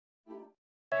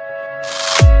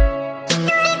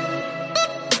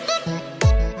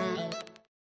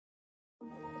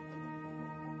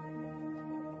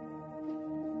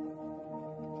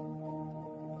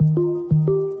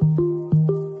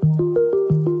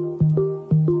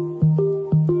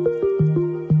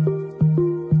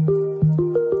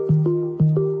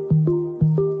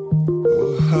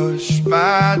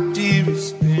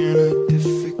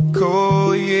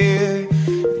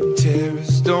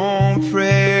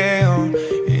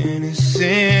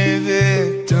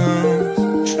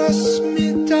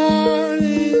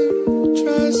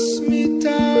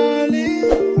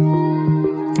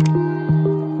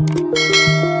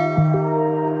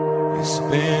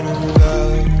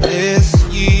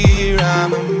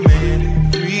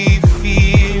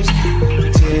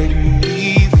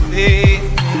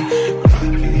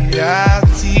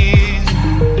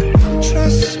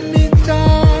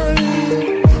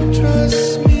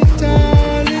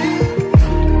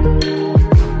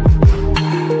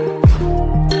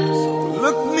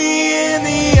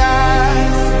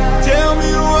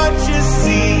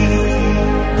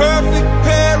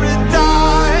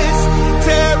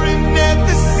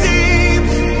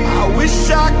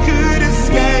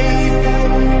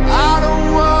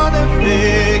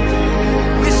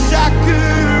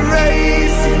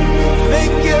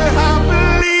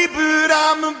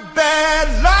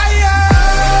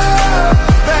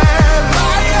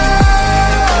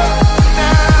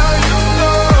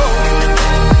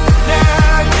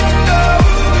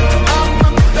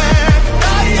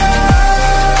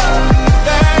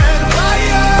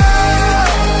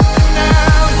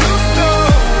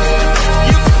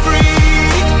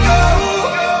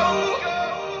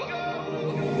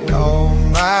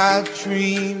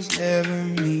dreams never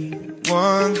mean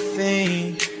one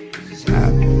thing, 'cause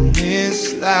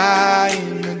happiness lie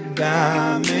in the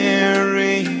diamond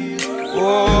ring.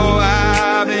 Oh,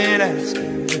 I've been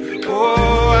asking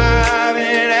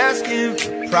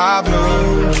for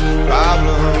problems,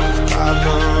 problems,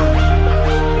 problems.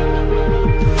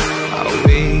 I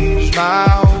wage my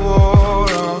war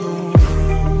on the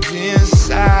wounds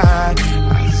inside.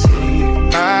 I take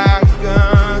my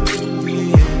gun to the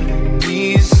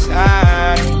enemy's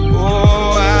side.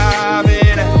 Oh, I've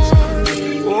been asking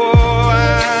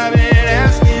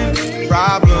for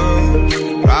problems,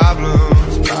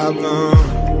 problems, problems.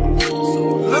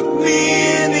 Look me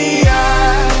in the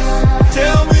eyes,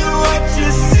 tell me what you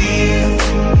see.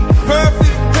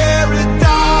 Perfect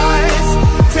paradise,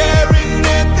 tearing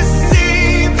at the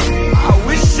seams. I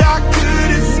wish I could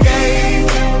escape,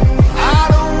 I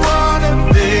don't wanna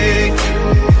fake.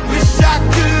 Wish I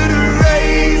could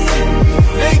erase it,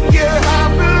 make your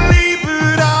heart believe,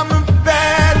 but I'm a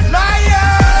bad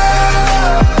liar,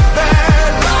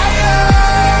 bad liar.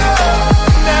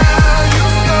 Now you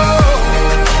know,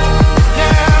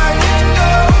 now you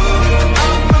know,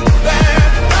 I'm a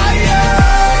bad liar,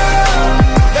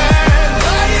 bad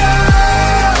liar.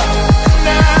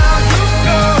 Now you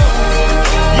know,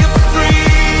 you're free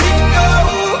to go.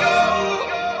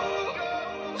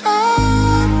 I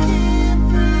can't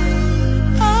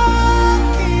breathe, I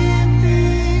can't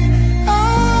breathe, I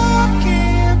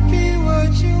can't be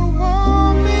what you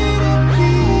want me to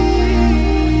be.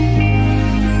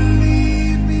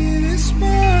 Believe me this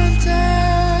one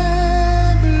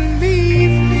time,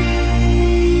 believe me.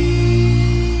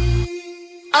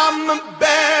 I'm a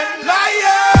bad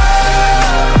liar,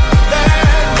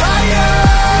 bad liar.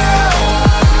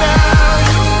 Now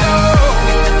you know,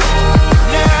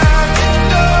 now you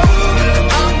know,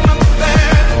 I'm a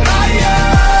bad liar,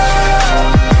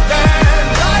 bad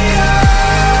liar.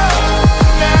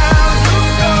 Now you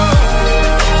know,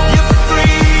 you're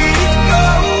free to go.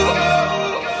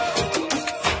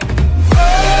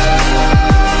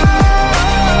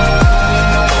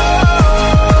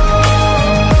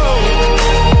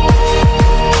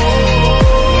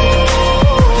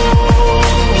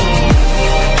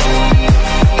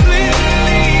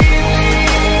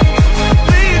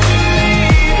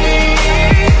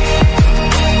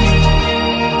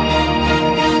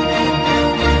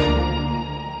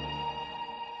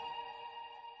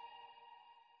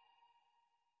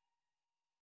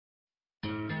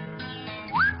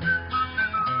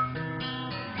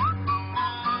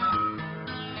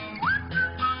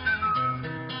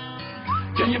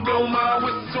 Can you blow my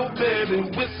whistle,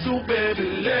 baby,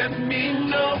 let me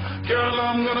know. Girl,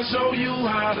 I'm gonna show you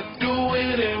how to do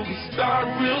it, and we start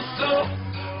real slow.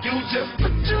 You just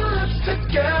put your lips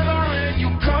together and you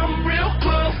come real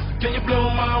close. Can you blow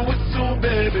my whistle,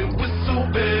 baby,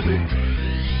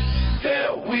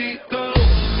 here we go.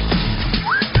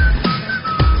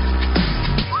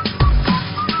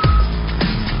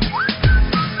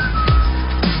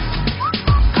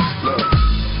 Look,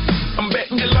 I'm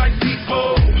betting you like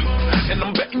people, and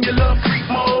I'm betting you love freak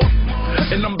mode,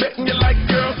 and I'm betting you like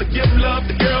girls to give love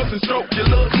to girls and stroke your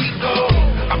little ego.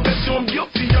 I bet you I'm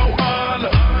guilty, your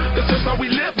honor. That's just how we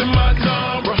live in my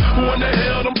genre. Who in the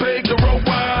hell done paved the road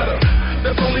wider?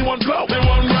 There's only one blow and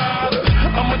one rider.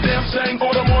 I'm a damn shame,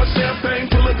 order more champagne,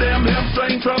 pull a damn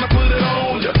hamstring, tryna put it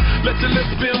on ya. Let your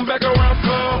lips spin back around,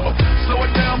 come. Slow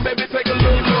it down, baby, take a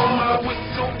look. Blow my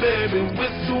whistle, baby,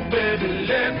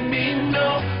 let me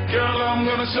know. Girl, I'm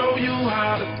gonna show you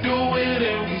how to do it,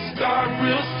 and we start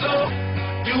real slow.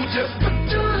 You just put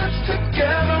your lips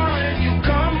together and you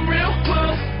come real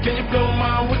close. Can you blow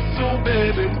my whistle,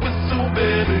 baby,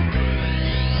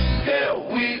 here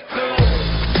we go.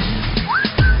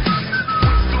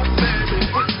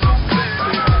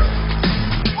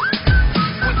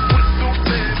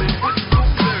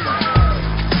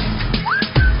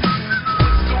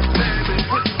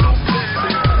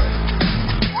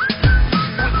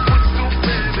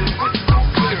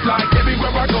 It's like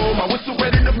everywhere I go, my whistle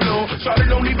ready to blow. Shawty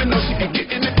don't even know she can get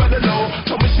in it for the low.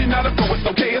 Told me she not a pro, it's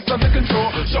okay, it's under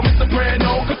control. Show me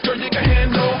soprano, 'cause girl you can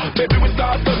handle. Baby we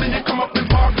start thugging, you come up in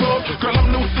park clothes. Girl I'm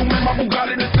new, so man, my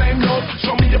Bugatti the same note.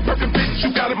 Show me your perfect pitch,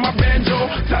 you got it, my banjo.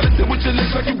 Talented with your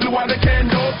lips like you blew out a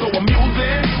candle. So I'm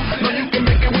using, know you can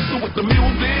make it whistle with the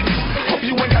music. Hope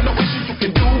you ain't got no issues, you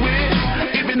can do it.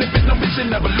 Even if it's no bitch, you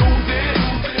never lose it.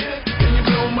 Can you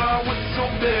blow my whistle,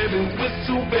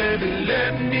 baby,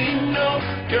 let me know.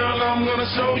 Girl, I'm gonna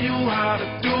show you how to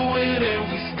do it, and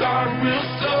we start real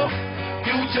slow.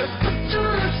 You just put your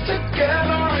lips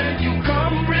together and you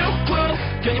come real close.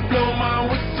 Can you blow my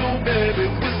whistle, baby,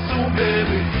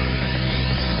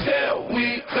 here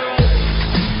we go.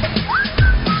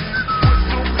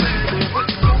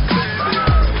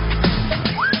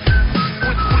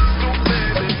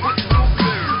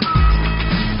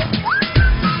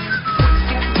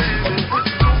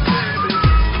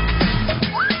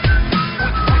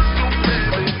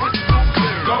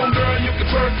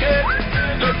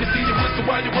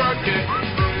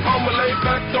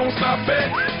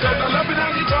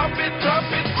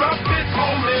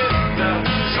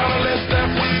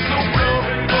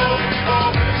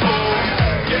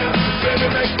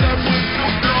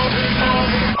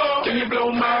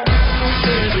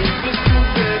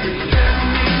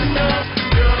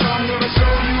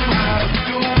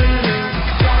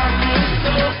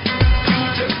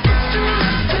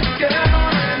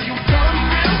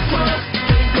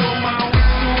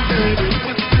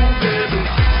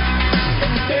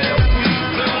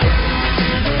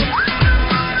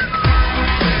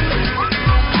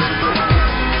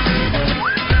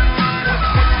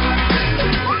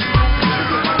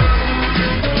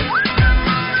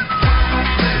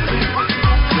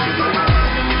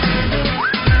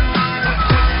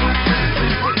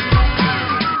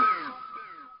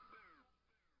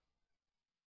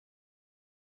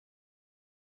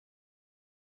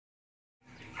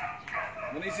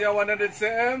 Hindi siya 100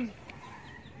 cm.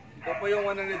 Ito po yung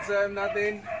 100 cm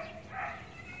natin.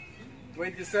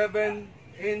 27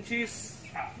 inches.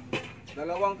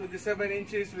 Dalawang 27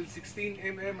 inches with 16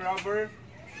 mm rubber.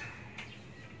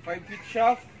 5 feet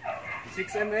shaft.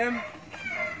 6 mm.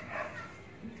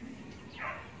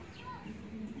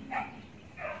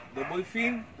 Double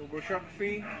fin, double shark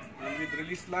fin, and with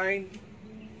release line.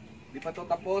 Di pa to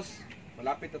tapos.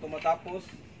 Malapit na ito matapos.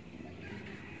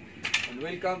 And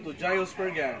welcome to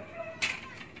jaiwhospeargun.